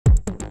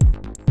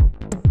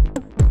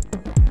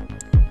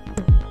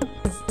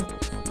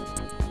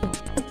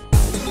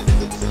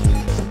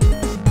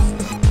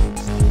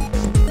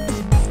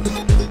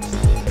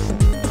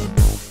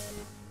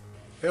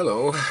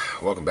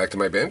welcome back to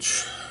my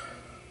bench.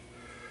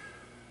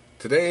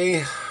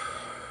 Today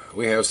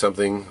we have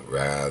something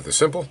rather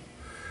simple.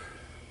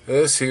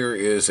 This here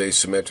is a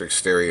Symetrix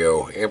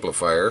stereo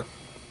amplifier,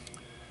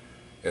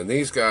 and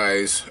these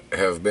guys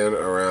have been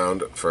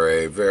around for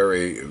a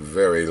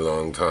very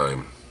long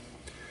time.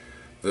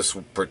 This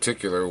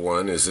particular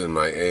one is in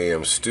my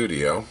AM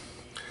studio,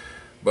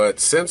 but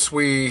since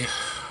we're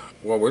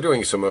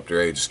doing some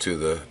upgrades to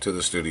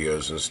the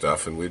studios and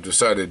stuff, and we've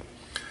decided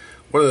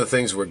one of the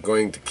things we're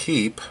going to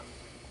keep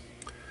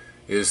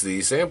is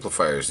these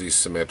amplifiers, these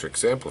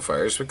Symetrix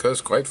amplifiers, because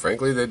quite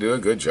frankly they do a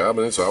good job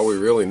and it's all we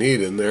really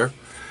need in there.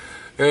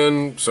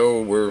 And so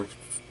we're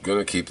going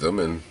to keep them,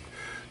 and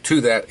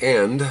to that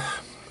end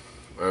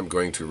I'm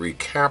going to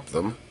recap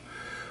them.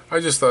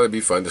 I just thought it'd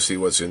be fun to see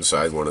what's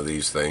inside one of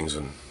these things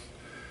and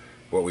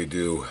what we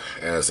do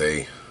as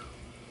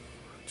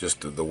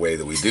just the way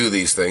that we do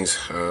these things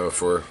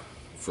for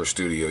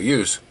studio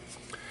use.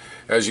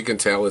 As you can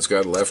tell, it's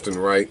got left and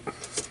right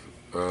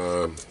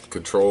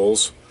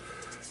controls,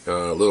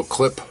 little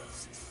clip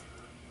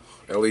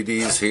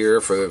LEDs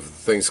here for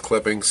things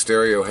clipping,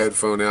 stereo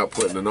headphone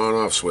output, and an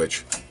on-off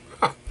switch.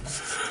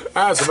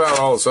 That's about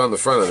all that's on the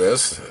front of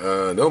this.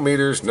 No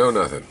meters, no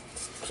nothing.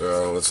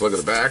 So let's look at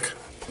the back.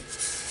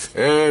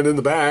 And in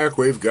the back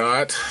we've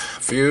got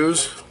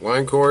fuse,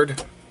 line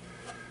cord.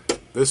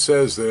 This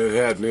says that it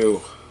had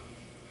new,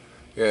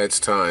 yeah, it's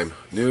time.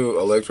 New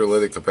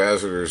electrolytic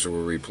capacitors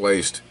were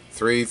replaced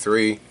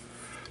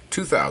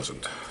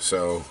 3/3/2000.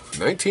 So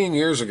 19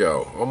 years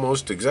ago,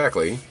 almost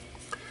exactly.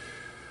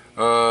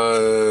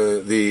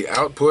 The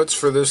outputs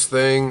for this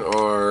thing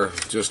are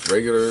just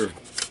regular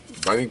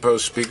binding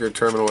post speaker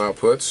terminal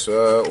outputs,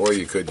 or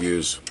you could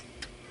use,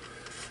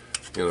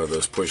 you know,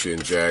 those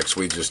push-in jacks.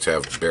 We just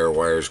have bare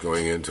wires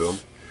going into them.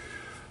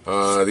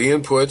 The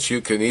inputs,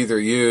 you can either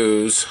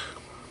use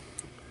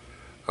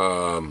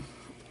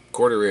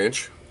 1/4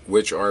 inch,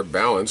 which are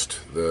balanced.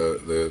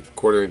 The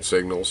 1/4 inch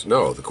signals,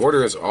 no, all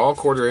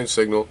 1/4 inch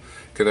signal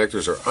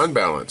connectors are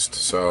unbalanced.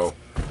 So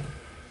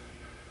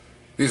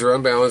these are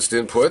unbalanced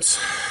inputs,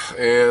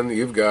 and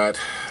you've got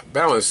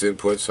balanced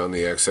inputs on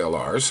the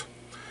XLRs,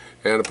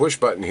 and a push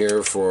button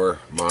here for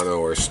mono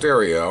or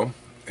stereo,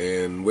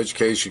 in which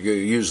case you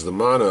use the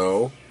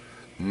mono.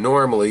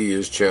 Normally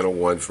use channel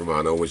 1 for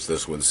mono, which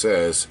this one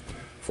says.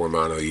 For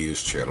mono you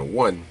use channel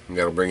 1, and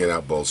that'll bring it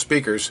out both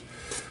speakers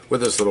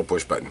with this little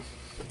push button.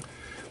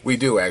 We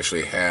do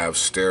actually have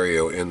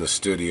stereo in the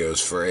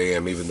studios for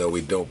AM, even though we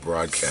don't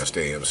broadcast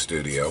AM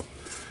studio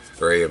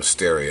or AM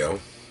stereo.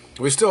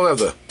 We still have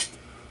I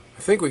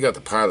think we got the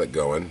pilot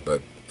going,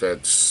 but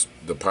that's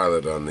the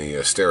pilot on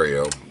the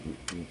stereo,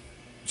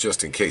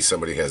 just in case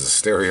somebody has a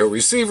stereo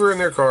receiver in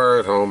their car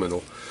at home, and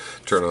it'll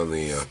turn on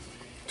the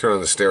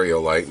stereo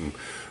light and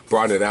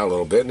broaden it out a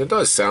little bit, and it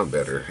does sound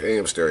better.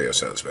 AM stereo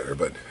sounds better,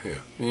 but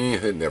yeah,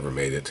 it never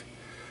made it.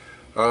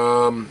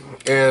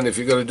 And if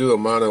you're going to do a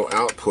mono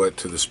output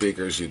to the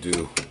speakers, you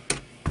do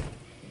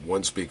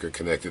one speaker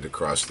connected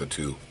across the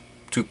two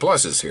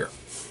pluses here.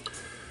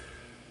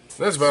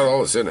 That's about all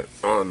that's in it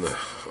on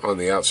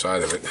the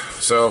outside of it.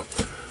 So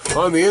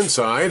on the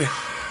inside,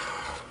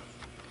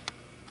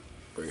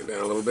 bring it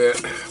down a little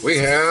bit, we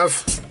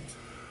have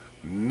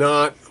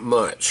not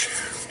much.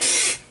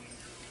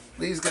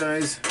 These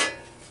guys,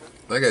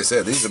 like I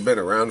said, these have been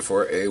around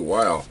for a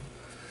while.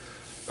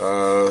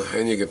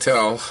 And you can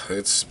tell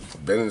it's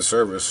been in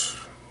service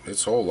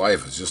its whole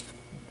life. It just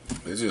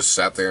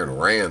sat there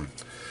and ran.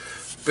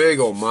 Big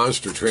old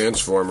monster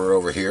transformer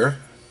over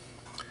here.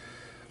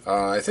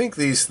 I think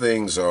these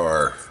things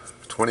are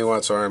 20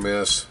 watts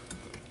RMS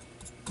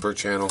per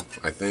channel.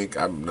 I think,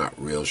 I'm not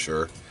real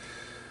sure.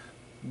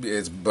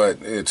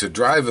 But to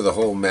drive the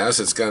whole mess,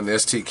 it's got an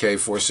STK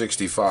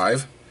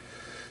 465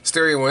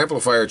 stereo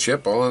amplifier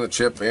chip, all on a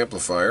chip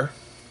amplifier.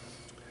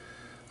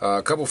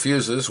 A couple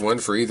fuses, one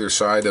for either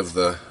side of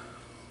the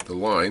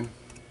line,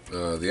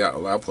 the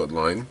output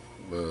line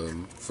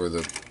for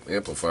the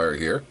amplifier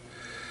here,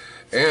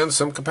 and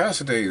some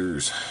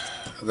capacitors.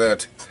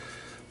 This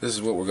is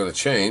what we're going to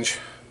change.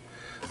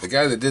 The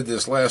guy that did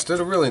this last did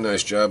a really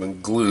nice job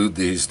and glued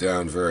these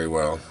down very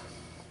well,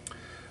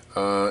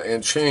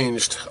 and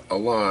changed a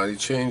lot. He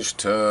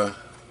changed, I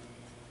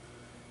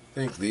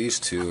think these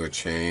two are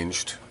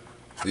changed.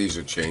 These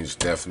are changed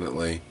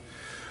definitely.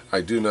 I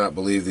do not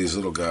believe these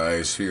little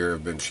guys here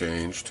have been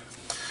changed.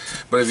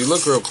 But if you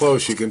look real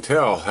close, you can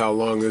tell how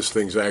long this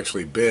thing's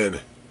actually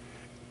been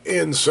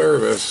in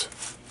service.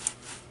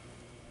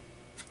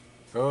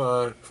 Come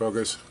on,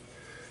 focus.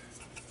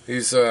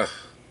 These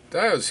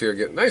diodes here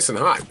get nice and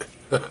hot.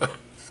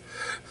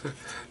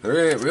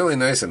 They're really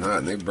nice and hot,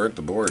 and they burnt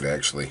the board,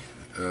 actually.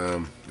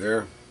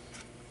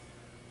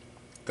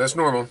 That's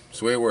normal. That's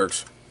the way it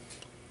works.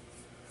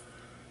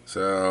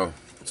 So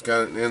it's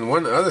got, and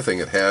one other thing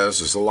it has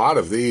is a lot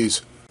of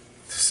these.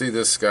 See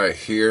this guy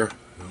here?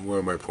 Where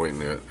am I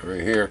pointing at?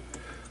 Right here.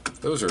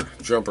 Those are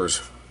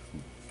jumpers,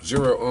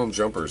 0 ohm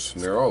jumpers,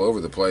 and they're all over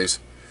the place.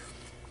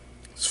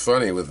 It's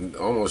funny, with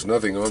almost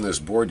nothing on this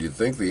board, you'd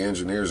think the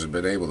engineers have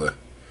been able to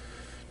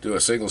do a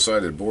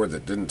single-sided board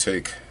that didn't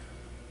take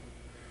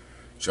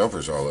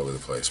jumpers all over the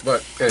place.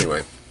 But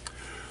anyway,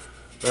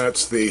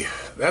 that's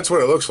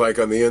what it looks like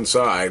on the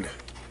inside.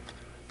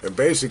 And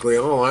basically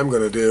all I'm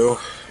going to do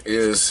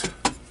is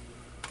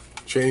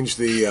change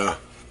the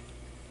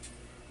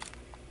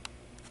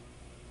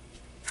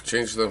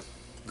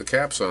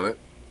caps on it.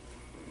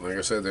 Like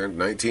I said, they're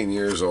 19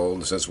 years old,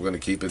 and since we're going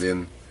to keep it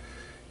in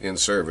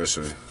service,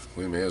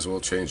 we may as well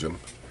change them.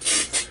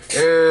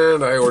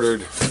 And I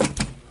ordered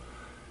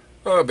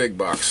a big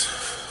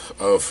box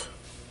of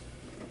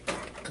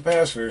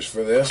capacitors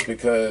for this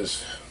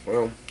because,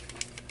 well,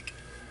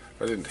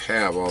 I didn't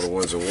have all the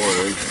ones I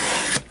wanted.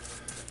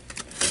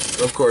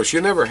 Of course,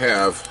 you never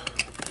have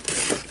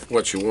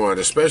what you want,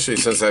 especially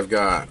since I've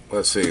got,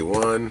 let's see,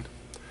 1,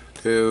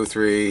 2,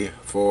 3,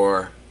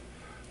 4,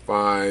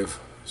 5,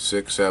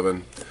 6,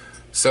 7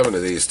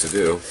 of these to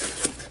do.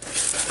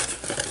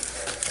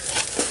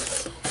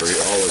 For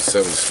all the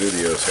 7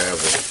 studios have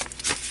them.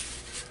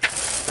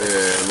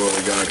 And what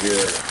we got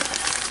here,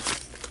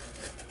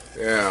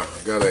 yeah,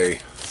 got a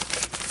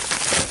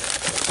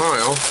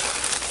pile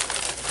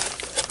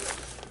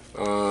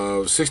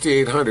of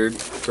 6800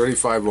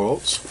 35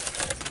 volts.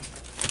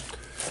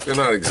 They're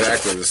not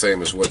exactly the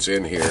same as what's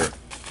in here.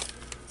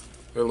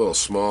 They're a little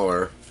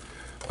smaller.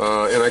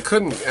 And I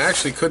couldn't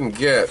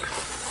get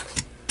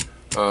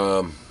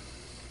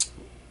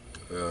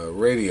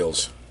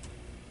radials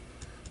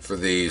for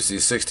these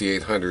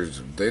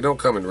 6800s. They don't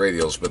come in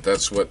radials, but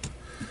that's what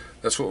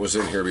was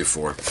in here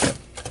before.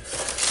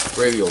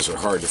 Radials are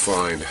hard to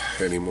find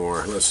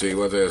anymore. Let's see,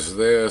 what is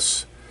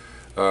this?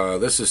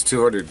 This is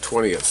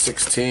 220 at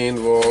 16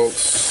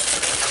 volts.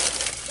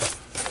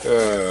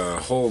 A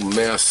whole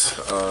mess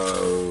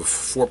of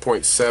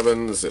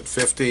 4.7s at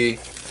 50.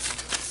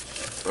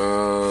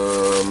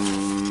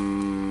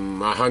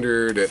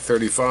 100 at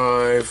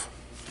 35.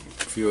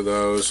 A few of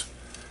those.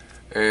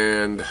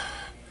 And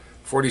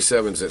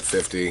 47s at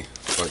 50. A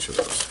bunch of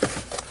those.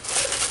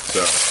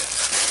 So,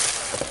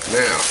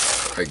 now,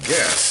 I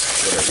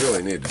guess what I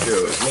really need to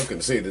do is look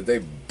and see, did they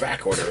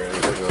back order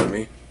anything on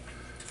me?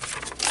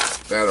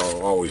 That's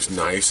always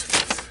nice.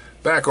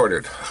 Back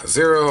ordered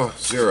 0,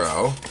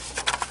 0,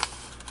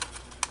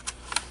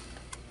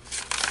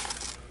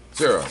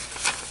 0.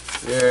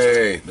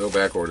 Yay, no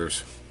back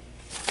orders.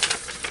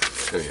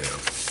 Anyhow.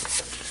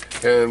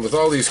 And with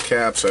all these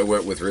caps, I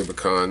went with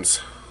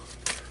Rubicons.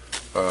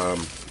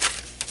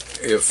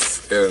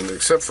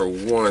 Except for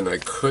one, I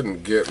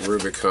couldn't get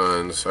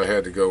Rubicons. I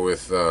had to go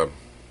with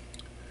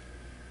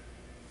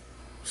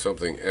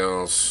something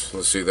else.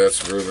 Let's see,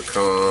 that's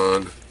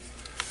Rubicon.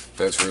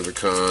 That's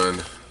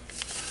Rubicon.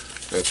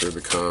 That's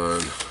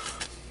Rubicon.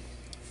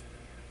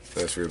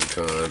 That's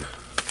Rubicon.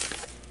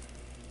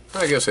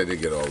 I guess I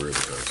did get all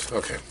Rubicons.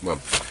 Okay,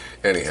 well,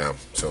 anyhow,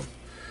 so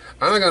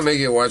I'm not going to make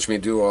you watch me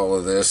do all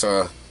of this.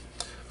 I'll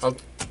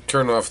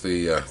turn off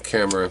the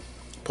camera,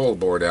 pull the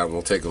board out, and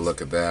we'll take a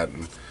look at that,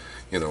 and,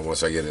 you know,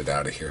 once I get it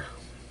out of here.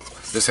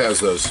 This has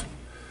those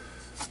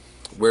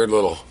weird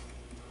little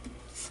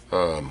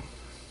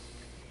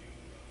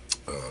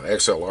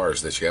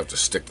XLRs that you have to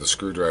stick the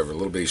screwdriver, a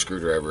little bitty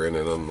screwdriver in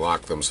and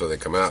unlock them so they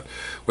come out,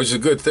 which is a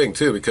good thing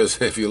too,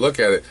 because if you look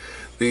at it,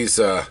 these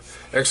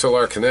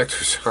XLR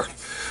connectors are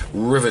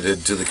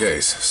riveted to the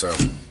case. So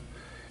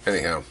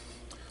anyhow,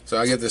 so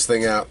I'll get this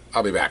thing out.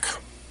 I'll be back.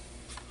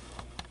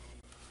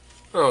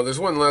 Oh, there's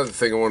one other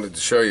thing I wanted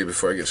to show you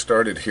before I get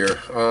started here.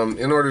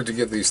 In order to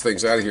get these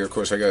things out of here, of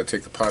course, I got to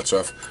take the pots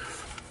off.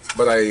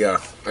 But I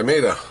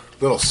made a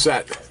little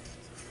set.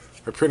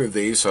 I printed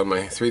these on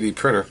my 3D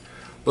printer.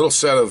 Little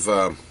set of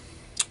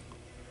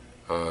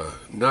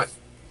nut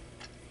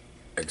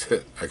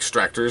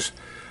extractors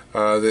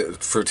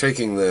for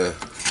taking the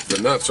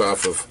nuts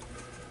off of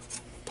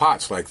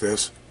pots like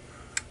this.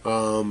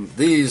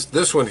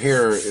 This one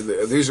here,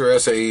 these are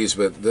SAEs,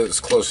 but this is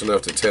close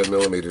enough to 10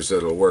 millimeters that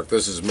it'll work.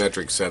 This is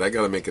metric set. I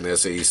got to make an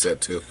SAE set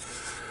too,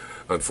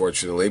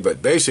 unfortunately.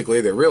 But basically,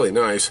 they're really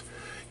nice.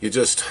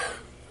 This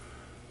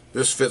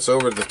fits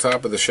over the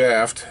top of the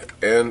shaft,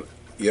 and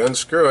you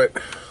unscrew it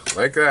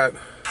like that,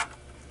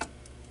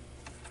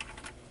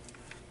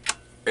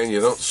 and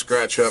you don't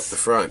scratch up the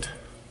front.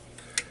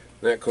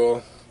 Isn't that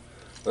cool?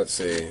 Let's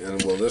see,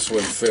 and will this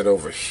one fit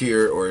over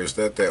here, or is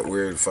that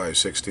weird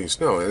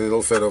 5/16? No, and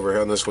it'll fit over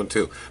here on this one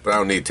too, but I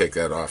don't need to take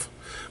that off.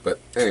 But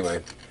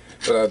anyway,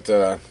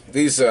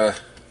 these, I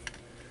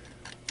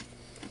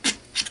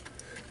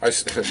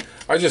just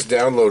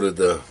downloaded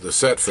the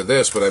set for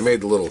this, but I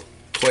made the little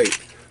plate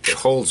that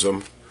holds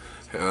them.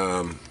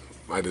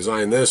 I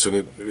designed this,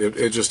 and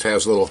it just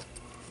has little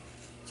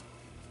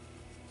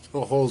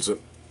holes that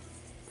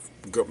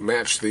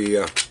match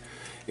the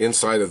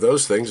inside of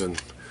those things,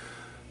 and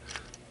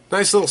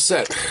nice little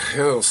set.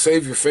 It'll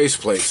save your face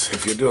plates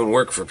if you're doing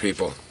work for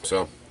people.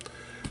 So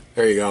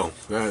there you go.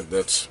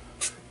 That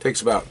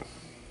takes about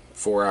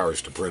 4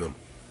 hours to print them.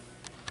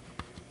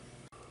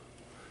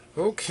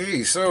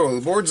 Okay, so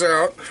the board's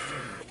out.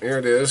 Here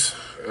it is.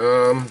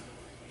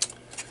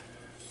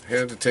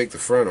 Had to take the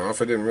front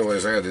off. I didn't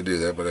realize I had to do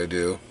that, but I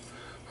do.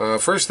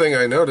 First thing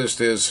I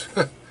noticed is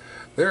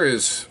there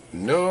is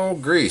no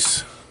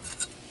grease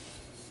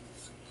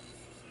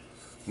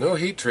No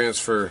heat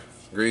transfer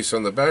grease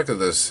on the back of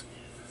this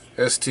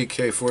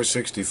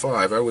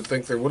STK465. I would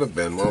think there would have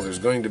been. Well, there's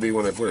going to be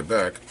when I put it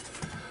back.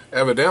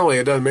 Evidently,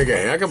 it doesn't make a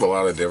heck of a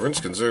lot of difference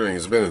considering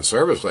it's been in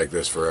service like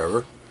this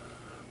forever.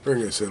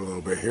 Bring this in a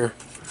little bit here.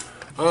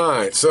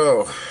 Alright,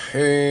 so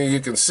you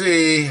can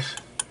see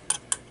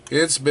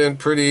it's been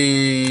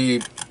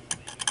pretty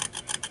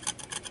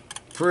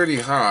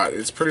hot.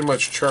 It's pretty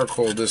much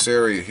charcoal this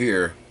area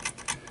here.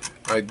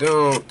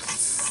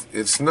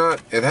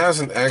 It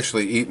hasn't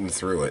actually eaten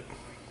through it.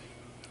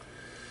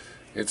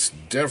 It's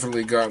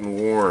definitely gotten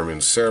warm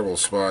in several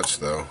spots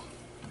though.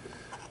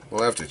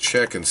 We'll have to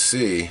check and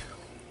see.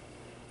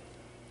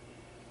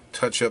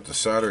 Touch up the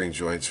soldering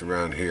joints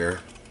around here.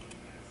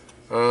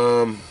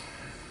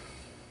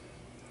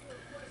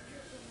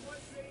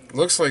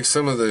 Looks like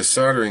some of the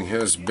soldering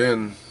has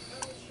been...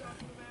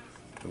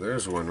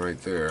 There's one right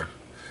there.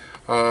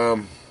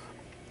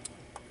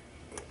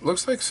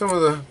 Looks like some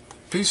of the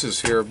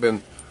pieces here have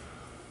been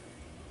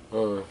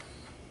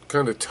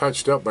kind of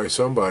touched up by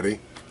somebody.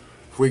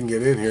 If we can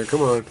get in here.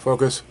 Come on,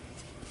 focus.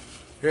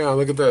 Yeah,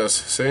 look at this.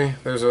 See?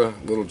 There's a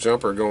little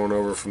jumper going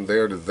over from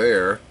there to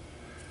there.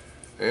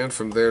 And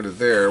from there to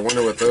there. I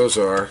wonder what those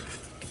are.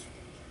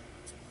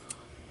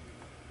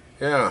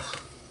 Yeah.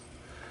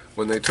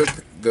 When they took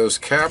those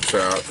caps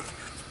out,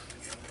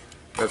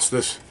 that's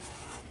this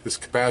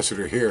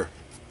capacitor here.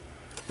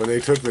 When they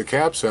took the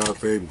caps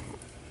out, they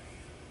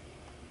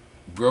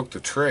broke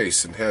the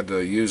trace and had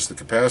to use the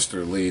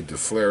capacitor lead to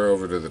flare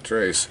over to the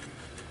trace.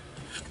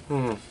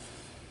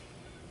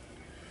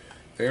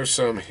 There's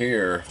some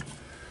here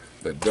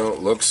that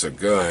don't look so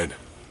good.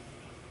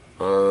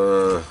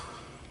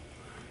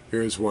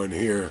 Here's one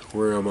here.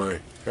 Where am I?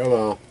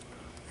 Hello.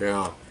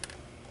 Yeah.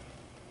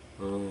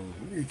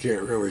 You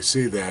can't really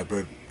see that,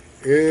 but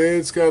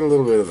it's got a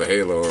little bit of a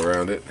halo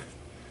around it.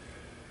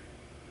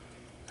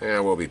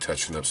 Yeah, we'll be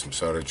touching up some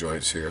solder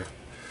joints here.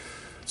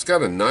 It's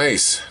got a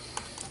nice...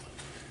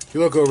 If you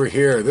look over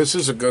here, this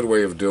is a good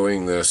way of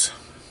doing this.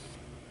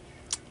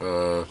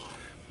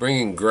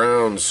 Bringing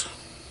grounds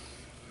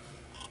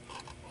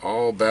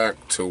all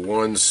back to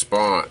one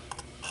spot.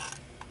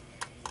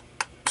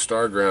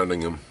 Star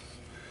grounding them.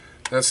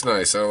 That's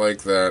nice. I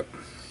like that.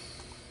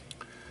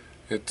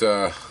 It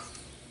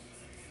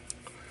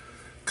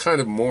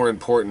kind of more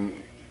important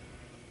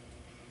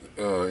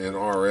in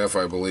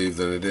RF, I believe,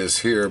 than it is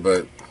here,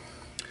 but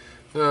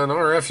in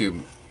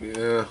RF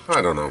yeah,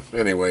 I don't know.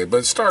 Anyway,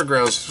 but star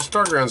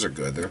grounds are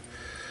good.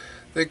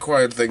 They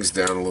quiet things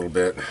down a little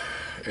bit,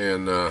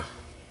 and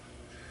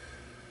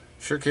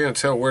sure can't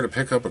tell where to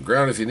pick up a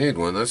ground if you need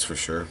one, that's for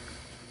sure.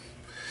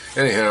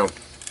 Anyhow,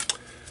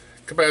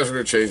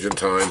 capacitor change in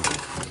time.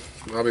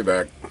 I'll be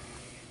back.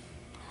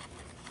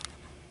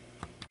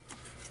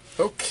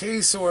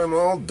 Okay, so I'm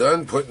all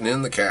done putting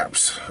in the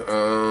caps.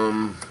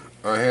 I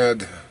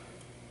had...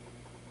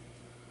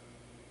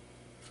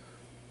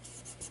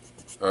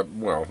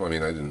 well, I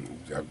mean, I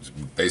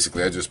didn't...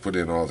 Basically, I just put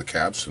in all the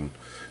caps and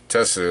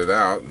tested it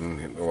out,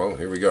 and, well,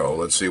 here we go.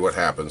 Let's see what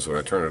happens when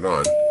I turn it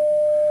on.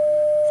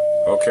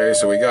 Okay,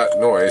 so we got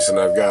noise, and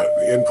I've got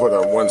input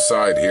on one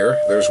side here.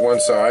 There's one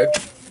side.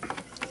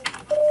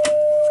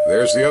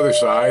 There's the other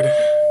side.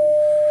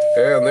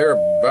 And they're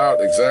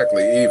about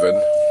exactly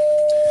even.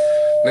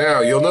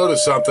 Now, you'll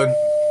notice something.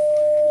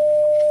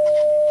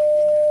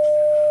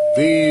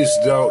 These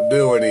don't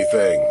do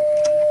anything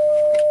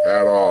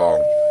at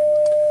all.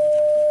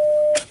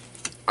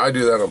 I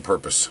do that on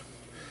purpose.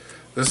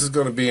 This is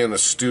going to be in a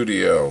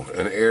studio,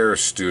 an air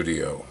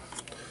studio.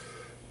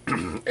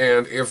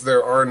 And if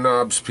there are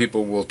knobs,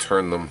 people will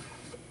turn them.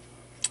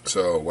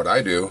 So what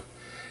I do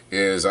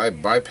is I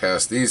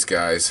bypass these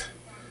guys.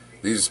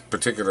 These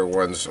particular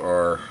ones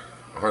are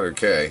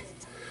 100K.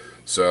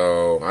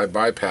 So I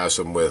bypass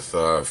them with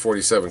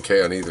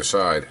 47K on either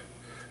side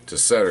to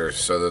setter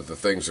so that the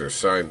things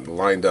are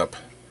lined up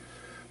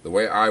the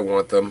way I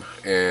want them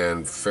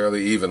and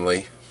fairly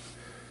evenly.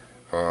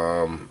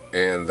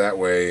 And that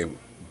way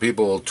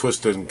people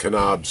twisting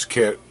knobs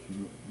can't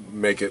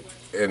make it.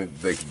 And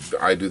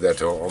I do that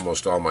to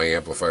almost all my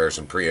amplifiers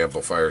and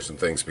preamplifiers and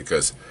things,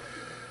 because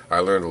I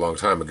learned a long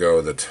time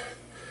ago that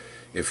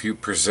if you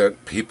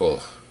present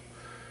people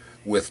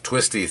with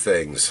twisty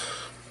things,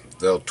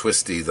 they'll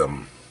twisty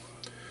them.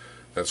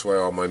 That's why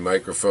all my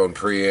microphone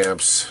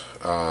preamps,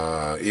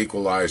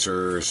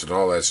 equalizers, and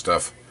all that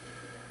stuff,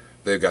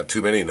 they've got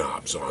too many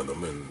knobs on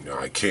them, and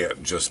I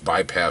can't just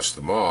bypass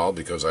them all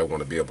because I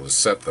want to be able to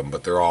set them,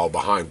 but they're all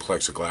behind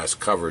plexiglass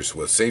covers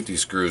with safety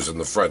screws in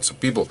the front, so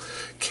people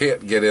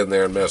can't get in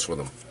there and mess with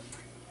them.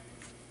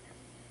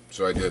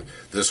 So I did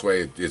this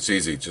way. It's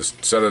easy.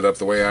 Just set it up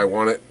the way I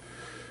want it,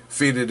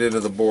 feed it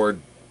into the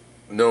board,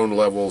 known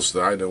levels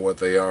that I know what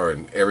they are,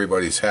 and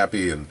everybody's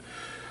happy, and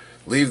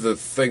leave the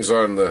things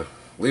on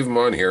leave them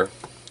on here,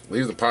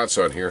 leave the pots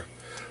on here,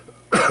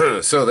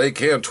 so they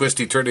can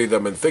twisty-turny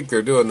them and think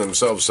they're doing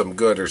themselves some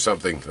good or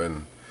something,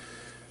 and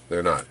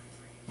they're not,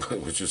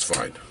 which is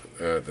fine.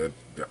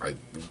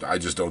 I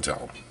just don't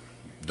tell them.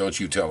 Don't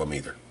you tell them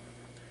either.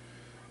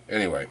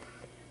 Anyway,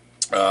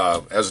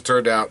 as it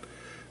turned out,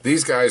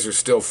 These guys are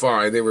still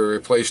fine. They were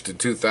replaced in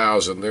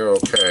 2000. They're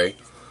okay.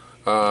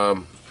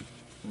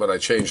 But I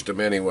changed them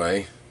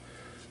anyway.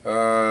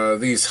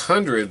 These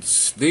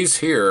hundreds, these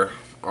here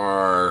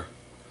are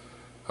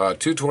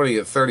 220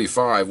 at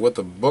 35. What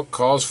the book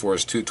calls for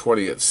is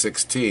 220 at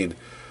 16.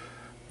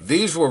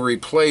 These were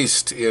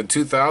replaced in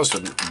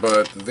 2000,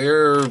 but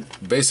they're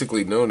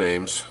basically no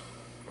names.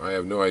 I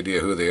have no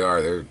idea who they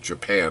are. They're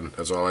Japan,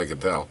 that's all I can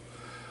tell.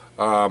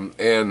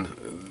 And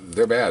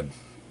they're bad.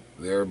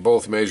 They're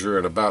both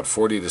measuring about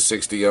 40 to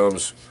 60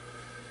 ohms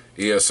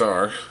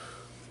ESR.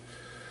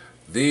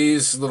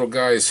 These little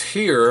guys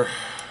here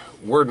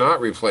were not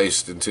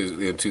replaced in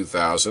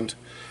 2000,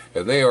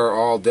 and they are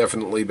all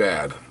definitely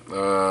bad.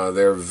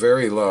 They're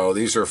very low.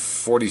 These are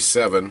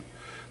 47.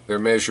 They're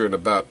measuring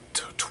about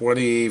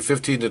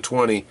 15 to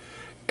 20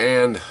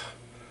 and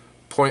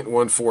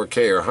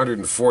 0.14K or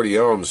 140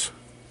 ohms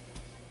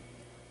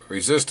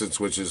resistance,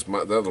 which is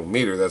that little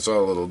meter. That's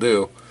all it'll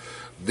do.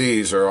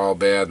 These are all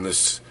bad, and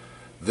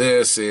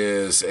this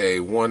is a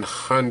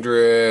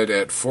 100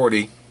 at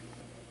 40.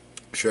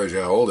 Shows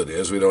you how old it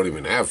is. We don't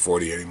even have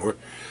 40 anymore.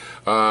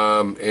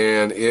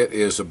 And it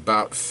is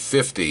about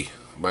 50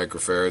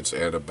 microfarads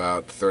and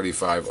about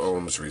 35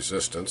 ohms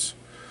resistance.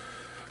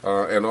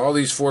 And all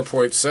these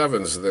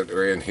 4.7s that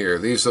are in here,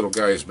 these little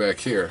guys back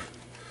here,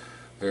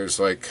 there's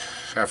like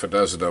half a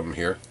dozen of them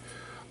here.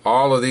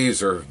 All of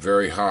these are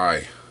very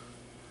high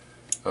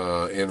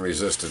in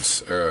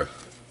resistance,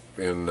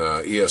 in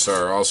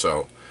ESR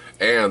also,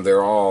 and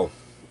they're all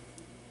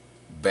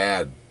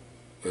bad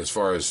as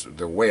far as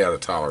they're way out of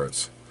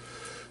tolerance.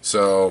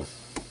 So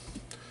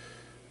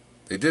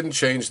they didn't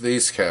change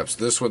these caps.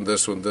 This one,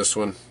 this one, this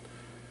one,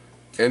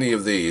 any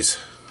of these.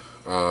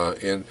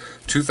 In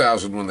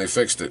 2000 when they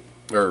fixed it,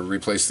 or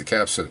replaced the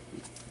caps in it,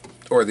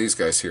 or these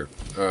guys here,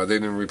 they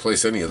didn't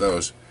replace any of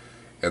those,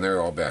 and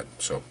they're all bad.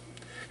 So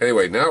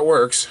anyway, now it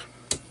works.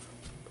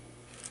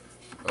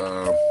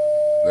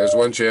 There's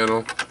one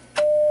channel,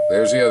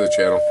 there's the other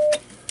channel.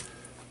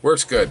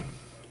 Works good.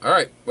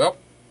 Alright, well,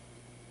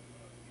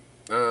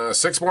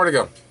 6 more to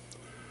go.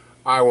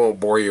 I won't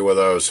bore you with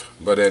those,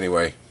 but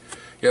anyway,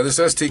 yeah, this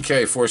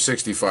STK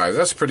 465,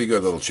 that's a pretty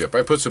good little chip.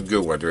 I put some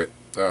goo under it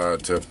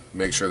to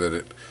make sure that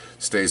it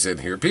stays in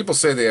here. People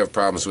say they have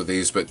problems with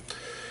these, but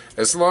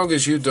as long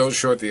as you don't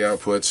short the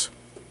outputs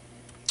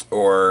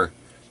or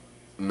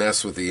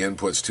mess with the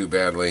inputs too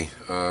badly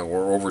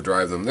or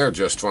overdrive them, they're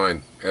just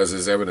fine, as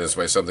is evidenced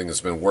by something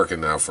that's been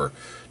working now for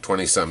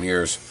 20-some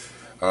years.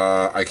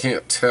 I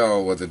can't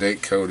tell what the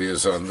date code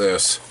is on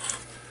this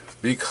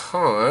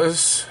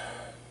because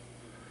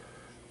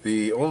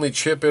the only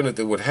chip in it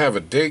that would have a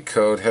date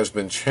code has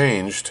been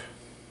changed.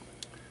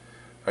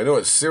 I know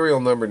it's serial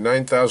number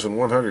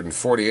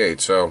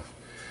 9148, so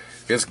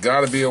it's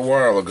got to be a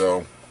while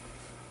ago.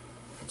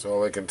 That's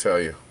all I can tell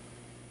you.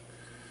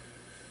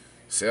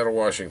 Seattle,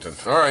 Washington.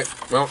 Alright,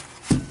 well,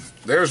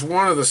 there's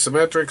one of the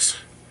Symetrix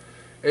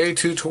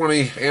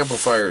A220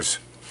 amplifiers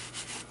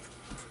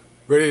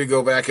ready to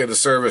go back into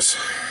service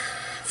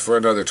for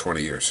another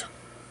 20 years.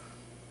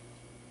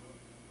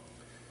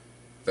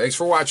 Thanks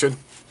for watching.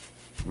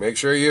 Make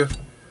sure you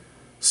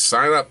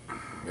sign up,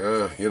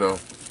 you know,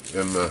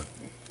 and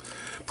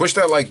push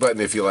that like button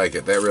if you like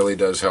it. That really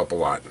does help a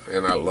lot.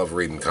 And I love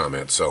reading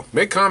comments. So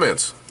make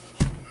comments.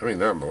 I mean,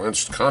 not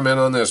comment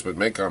on this, but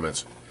make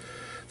comments.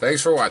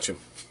 Thanks for watching.